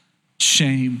guilt,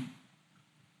 shame,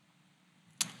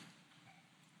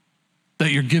 that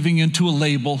you're giving into a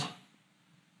label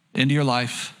into your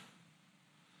life,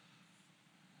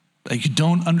 that you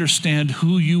don't understand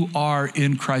who you are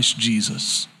in Christ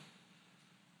Jesus.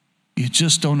 You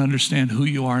just don't understand who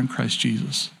you are in Christ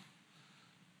Jesus.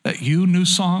 That you, New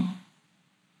Song,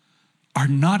 are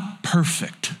not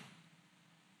perfect,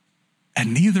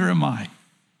 and neither am I.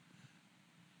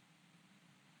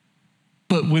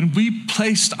 But when we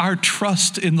placed our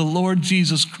trust in the Lord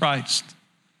Jesus Christ,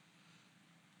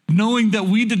 knowing that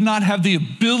we did not have the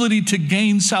ability to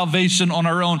gain salvation on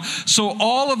our own, so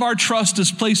all of our trust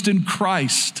is placed in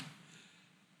Christ,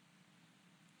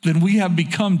 then we have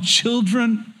become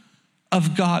children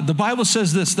of God. The Bible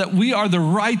says this, that we are the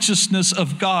righteousness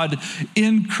of God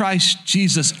in Christ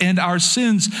Jesus, and our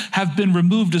sins have been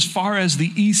removed as far as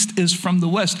the east is from the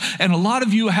west. And a lot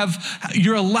of you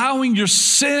you're allowing your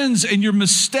sins and your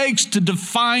mistakes to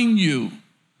define you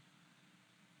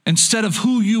instead of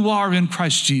who you are in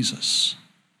Christ Jesus.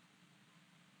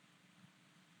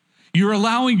 You're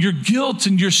allowing your guilt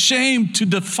and your shame to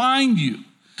define you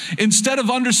instead of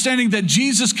understanding that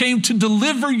Jesus came to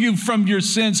deliver you from your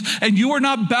sins and you are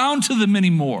not bound to them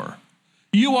anymore.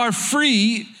 You are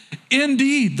free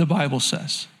indeed, the Bible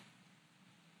says.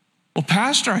 Well,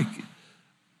 Pastor,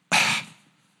 I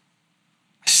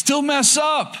still mess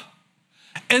up.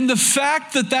 And the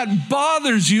fact that that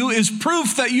bothers you is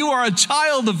proof that you are a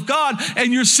child of God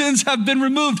and your sins have been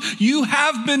removed. You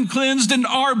have been cleansed and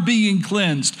are being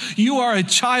cleansed. You are a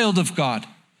child of God.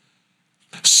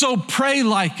 So pray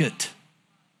like it.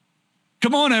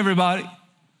 Come on, everybody.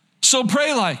 So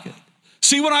pray like it.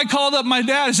 See, when I called up my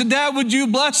dad, I said, Dad, would you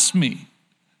bless me?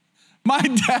 My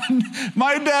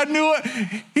dad knew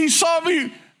it. He saw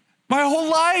me my whole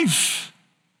life.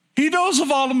 He knows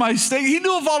of all of my mistakes. He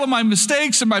knew of all of my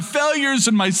mistakes and my failures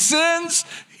and my sins.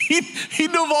 He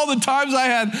knew of all the times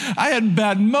I had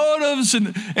bad motives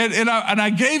and I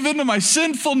gave into my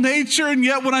sinful nature. And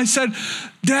yet when I said,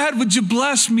 Dad, would you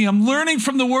bless me? I'm learning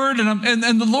from the word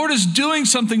and the Lord is doing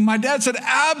something. My dad said,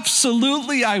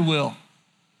 absolutely, I will.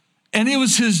 And it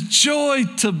was his joy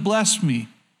to bless me.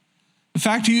 In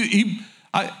fact,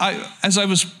 as I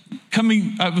was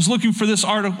looking for this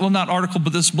article, well, not article,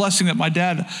 but this blessing that my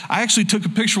dad, I actually took a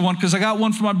picture of one because I got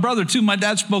one for my brother too. My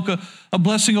dad spoke a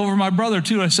blessing over my brother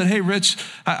too. I said, hey, Rich,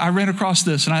 I ran across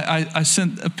this and I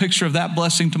sent a picture of that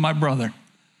blessing to my brother.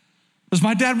 Because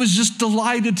my dad was just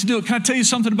delighted to do it. Can I tell you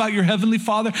something about your Heavenly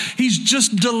Father? He's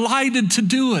just delighted to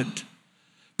do it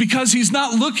because he's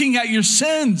not looking at your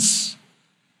sins.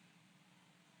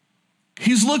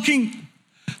 He's looking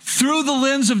through the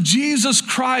lens of Jesus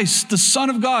Christ, the Son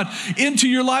of God, into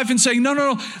your life and saying,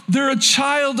 no, they're a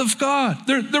child of God.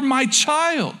 They're my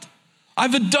child.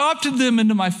 I've adopted them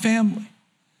into my family,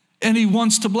 and he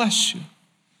wants to bless you.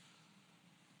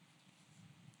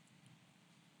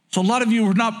 So a lot of you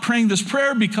are not praying this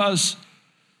prayer because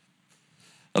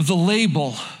of the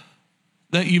label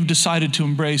that you've decided to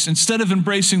embrace. Instead of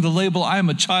embracing the label, I am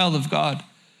a child of God,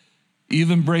 you've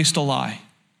embraced a lie.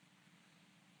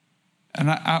 And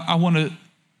I want to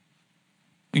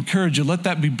encourage you, let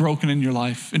that be broken in your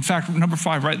life. In fact, number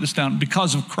 5, write this down.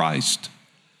 Because of Christ,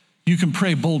 you can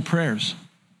pray bold prayers.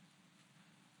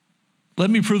 Let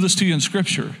me prove this to you in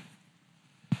Scripture.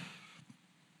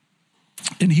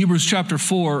 In Hebrews chapter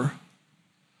 4,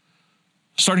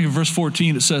 starting in verse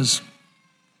 14, it says,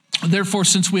 therefore,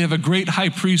 since we have a great high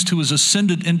priest who has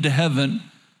ascended into heaven,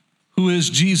 who is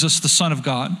Jesus, the Son of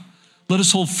God, let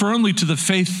us hold firmly to the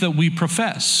faith that we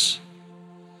profess.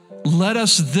 Let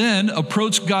us then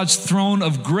approach God's throne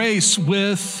of grace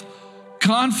with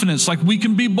confidence, like we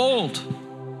can be bold,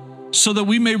 so that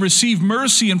we may receive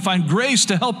mercy and find grace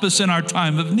to help us in our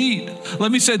time of need.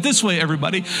 Let me say it this way,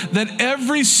 everybody, that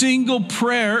every single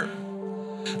prayer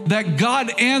that God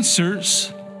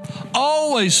answers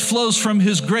always flows from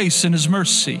his grace and his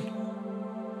mercy.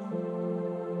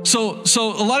 So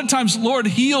a lot of times, Lord,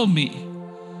 heal me.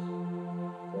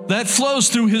 That flows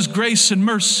through his grace and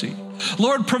mercy.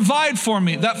 Lord, provide for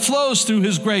me. That flows through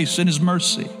his grace and his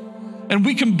mercy. And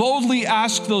we can boldly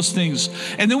ask those things.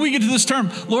 And then we get to this term,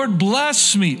 Lord,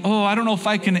 bless me. Oh, I don't know if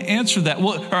I can answer that.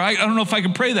 Well, or I don't know if I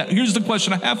can pray that. Here's the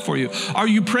question I have for you. Are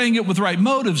you praying it with right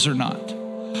motives or not?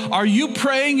 Are you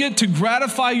praying it to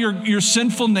gratify your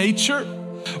sinful nature?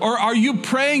 Or are you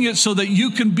praying it so that you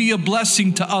can be a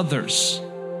blessing to others?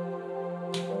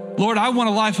 Lord, I want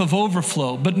a life of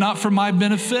overflow, but not for my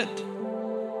benefit.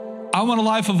 I want a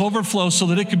life of overflow so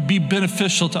that it could be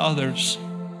beneficial to others.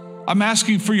 I'm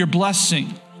asking for your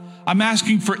blessing. I'm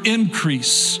asking for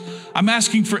increase. I'm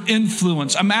asking for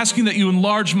influence. I'm asking that you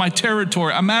enlarge my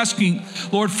territory. I'm asking,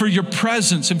 Lord, for your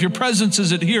presence. If your presence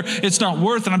isn't here, it's not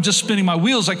worth it. I'm just spinning my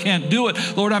wheels. I can't do it.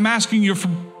 Lord, I'm asking you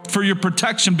for your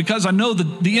protection because I know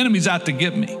that the enemy's out to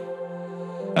get me.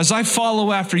 As I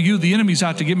follow after you, the enemy's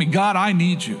out to get me. God, I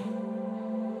need you.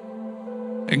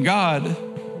 And God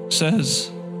says,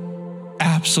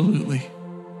 absolutely,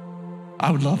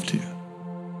 I would love to.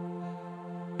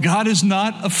 God is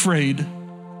not afraid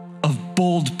of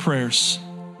bold prayers.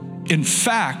 In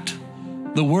fact,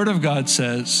 the Word of God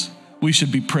says we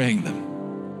should be praying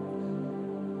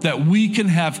them, that we can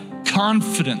have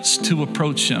confidence to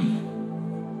approach him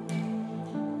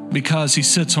because he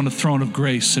sits on a throne of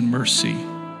grace and mercy.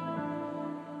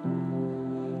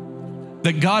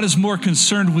 That God is more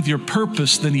concerned with your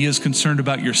purpose than he is concerned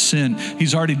about your sin.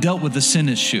 He's already dealt with the sin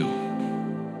issue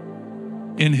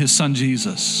in his son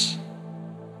Jesus.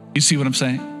 You see what I'm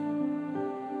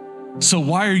saying? So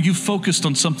why are you focused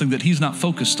on something that he's not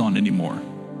focused on anymore?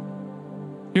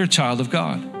 You're a child of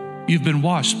God. You've been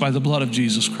washed by the blood of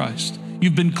Jesus Christ.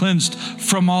 You've been cleansed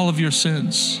from all of your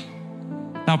sins.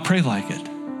 Now pray like it.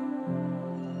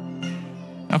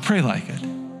 Now pray like it.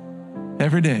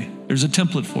 Every day, there's a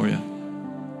template for you.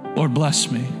 Lord, bless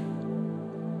me.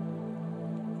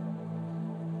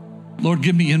 Lord,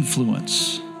 give me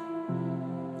influence.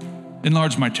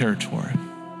 Enlarge my territory.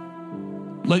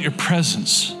 Let your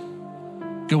presence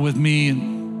go with me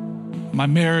and my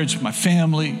marriage, my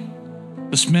family,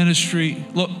 this ministry.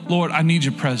 Lord, I need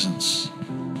your presence.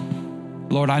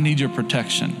 Lord, I need your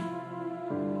protection.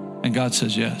 And God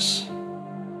says yes,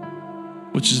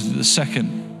 which is the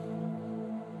second.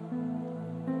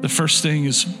 The first thing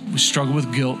is we struggle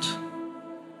with guilt,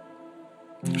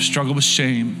 we struggle with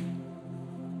shame,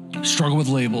 struggle with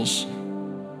labels.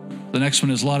 The next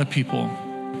one is a lot of people,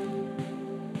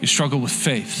 you struggle with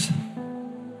faith.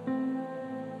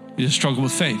 You just struggle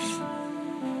with faith.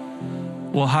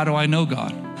 Well, how do I know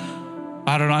God?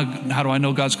 How do I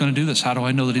know God's going to do this? How do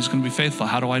I know that he's going to be faithful?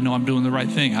 How do I know I'm doing the right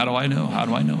thing? How do I know?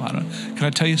 Can I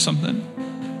tell you something?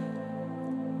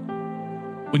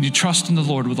 When you trust in the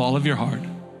Lord with all of your heart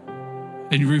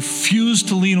and you refuse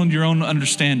to lean on your own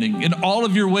understanding, in all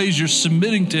of your ways, you're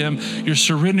submitting to him, you're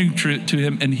surrendering to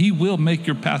him, and he will make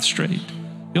your path straight.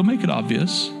 He'll make it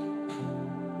obvious.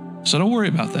 So don't worry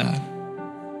about that.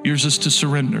 Yours is to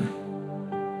surrender.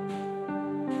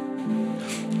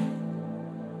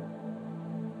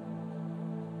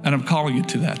 And I'm calling you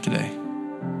to that today.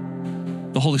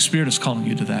 The Holy Spirit is calling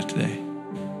you to that today.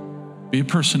 Be a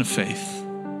person of faith.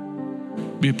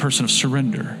 Be a person of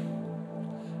surrender.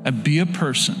 And be a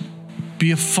person, be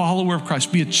a follower of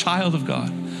Christ, be a child of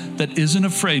God that isn't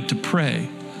afraid to pray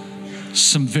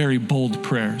some very bold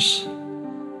prayers,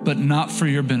 but not for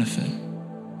your benefit,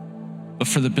 but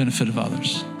for the benefit of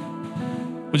others.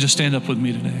 Would you stand up with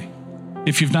me today?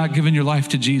 If you've not given your life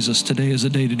to Jesus, today is a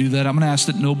day to do that. I'm going to ask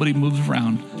that nobody moves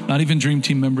around, not even Dream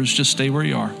Team members, just stay where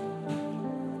you are.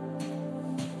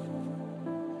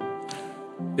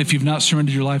 If you've not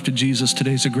surrendered your life to Jesus,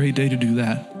 today's a great day to do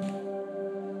that.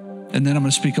 And then I'm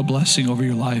going to speak a blessing over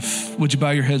your life. Would you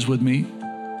bow your heads with me?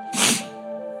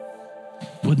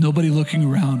 With nobody looking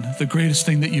around, the greatest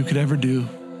thing that you could ever do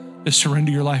is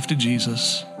surrender your life to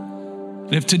Jesus.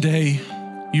 And if today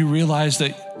you realize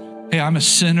that, hey, I'm a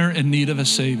sinner in need of a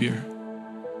Savior,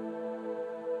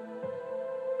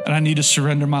 and I need to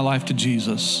surrender my life to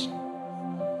Jesus.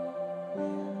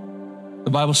 The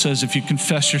Bible says if you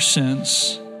confess your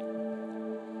sins,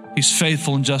 he's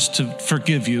faithful and just to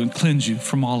forgive you and cleanse you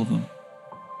from all of them.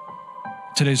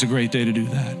 Today's a great day to do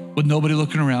that. With nobody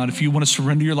looking around, if you want to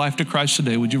surrender your life to Christ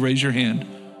today, would you raise your hand?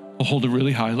 We'll hold it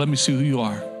really high. Let me see who you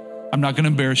are. I'm not going to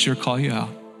embarrass you or call you out.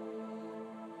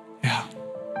 Yeah.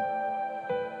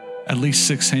 At least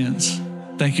 6 hands.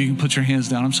 Thank you. You can put your hands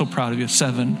down. I'm so proud of you.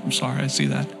 7. I'm sorry. I see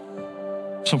that.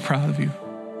 I'm so proud of you.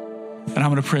 And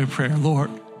I'm going to pray a prayer. Lord,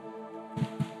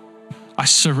 I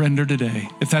surrender today.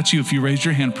 If that's you, if you raise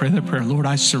your hand, pray that prayer. Lord,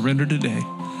 I surrender today.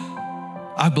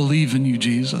 I believe in you,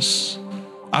 Jesus.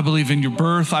 I believe in your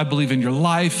birth. I believe in your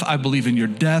life. I believe in your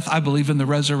death. I believe in the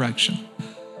resurrection.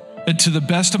 And to the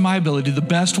best of my ability, the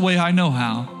best way I know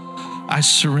how, I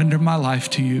surrender my life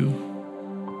to you.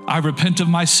 I repent of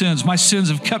my sins. My sins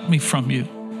have kept me from you.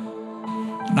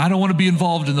 And I don't want to be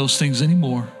involved in those things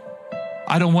anymore.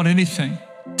 I don't want anything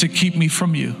to keep me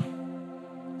from you.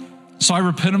 So I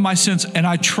repent of my sins and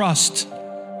I trust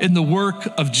in the work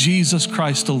of Jesus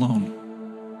Christ alone.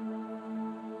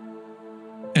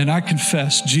 And I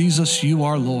confess, Jesus, you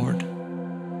are Lord.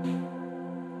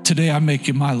 Today I make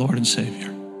you my Lord and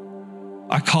Savior.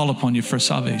 I call upon you for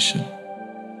salvation.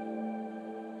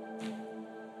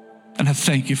 And I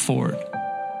thank you for it.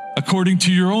 According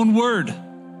to your own word,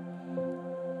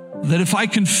 that if I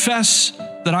confess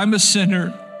that I'm a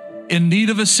sinner in need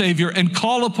of a Savior and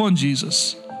call upon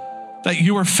Jesus, that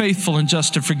you are faithful and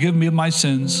just to forgive me of my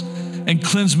sins and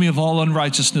cleanse me of all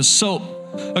unrighteousness.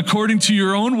 So, according to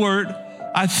your own word,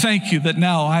 I thank you that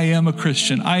now I am a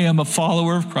Christian. I am a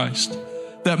follower of Christ,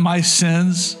 that my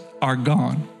sins are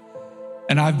gone.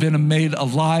 And I've been made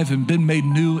alive and been made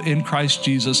new in Christ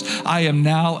Jesus. I am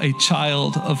now a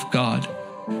child of God,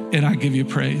 and I give you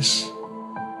praise.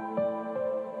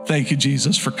 Thank you,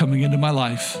 Jesus, for coming into my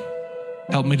life.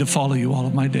 Help me to follow you all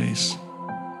of my days.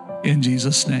 In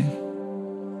Jesus' name.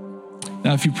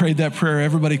 Now, if you prayed that prayer,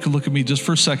 everybody could look at me just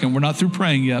for a second. We're not through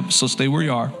praying yet, so stay where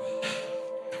you are.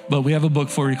 But we have a book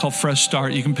for you called Fresh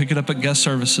Start. You can pick it up at guest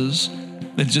services.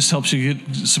 It just helps you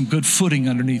get some good footing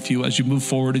underneath you as you move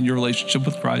forward in your relationship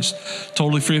with Christ.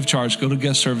 Totally free of charge. Go to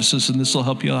guest services, and this will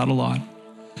help you out a lot.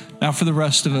 Now, for the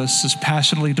rest of us, as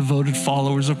passionately devoted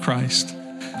followers of Christ,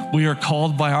 we are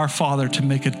called by our Father to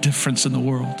make a difference in the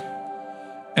world.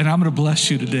 And I'm going to bless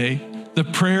you today. The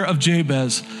prayer of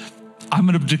Jabez, I'm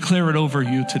going to declare it over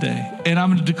you today. And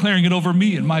I'm declaring it over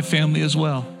me and my family as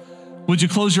well. Would you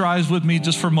close your eyes with me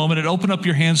just for a moment and open up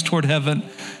your hands toward heaven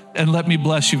and let me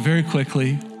bless you very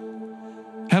quickly.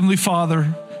 Heavenly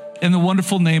Father, in the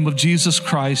wonderful name of Jesus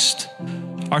Christ,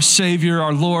 our Savior,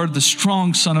 our Lord, the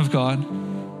strong Son of God,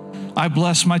 I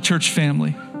bless my church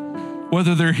family,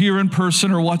 whether they're here in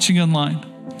person or watching online.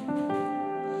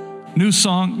 New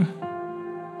song,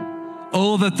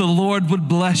 oh, that the Lord would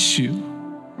bless you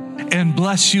and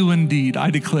bless you indeed.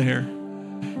 I declare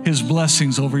his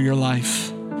blessings over your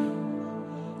life.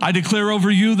 I declare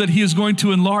over you that he is going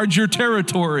to enlarge your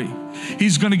territory.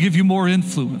 He's going to give you more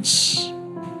influence.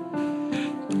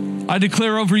 I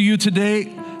declare over you today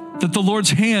that the Lord's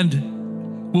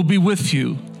hand will be with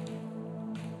you.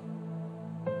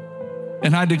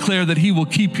 And I declare that he will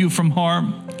keep you from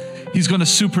harm. He's going to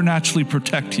supernaturally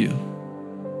protect you.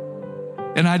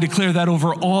 And I declare that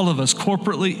over all of us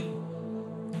corporately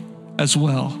as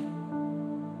well.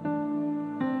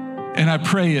 And I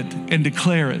pray it and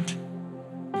declare it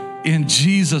in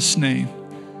Jesus' name.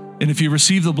 And if you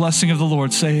receive the blessing of the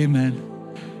Lord, say amen.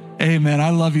 Amen. I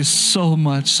love you so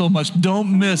much, so much.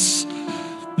 Don't miss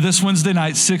this Wednesday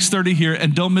night, 6:30 here,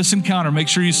 and don't miss Encounter. Make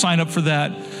sure you sign up for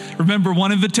that. Remember,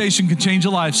 one invitation can change a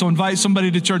life, so invite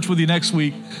somebody to church with you next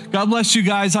week. God bless you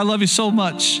guys. I love you so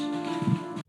much.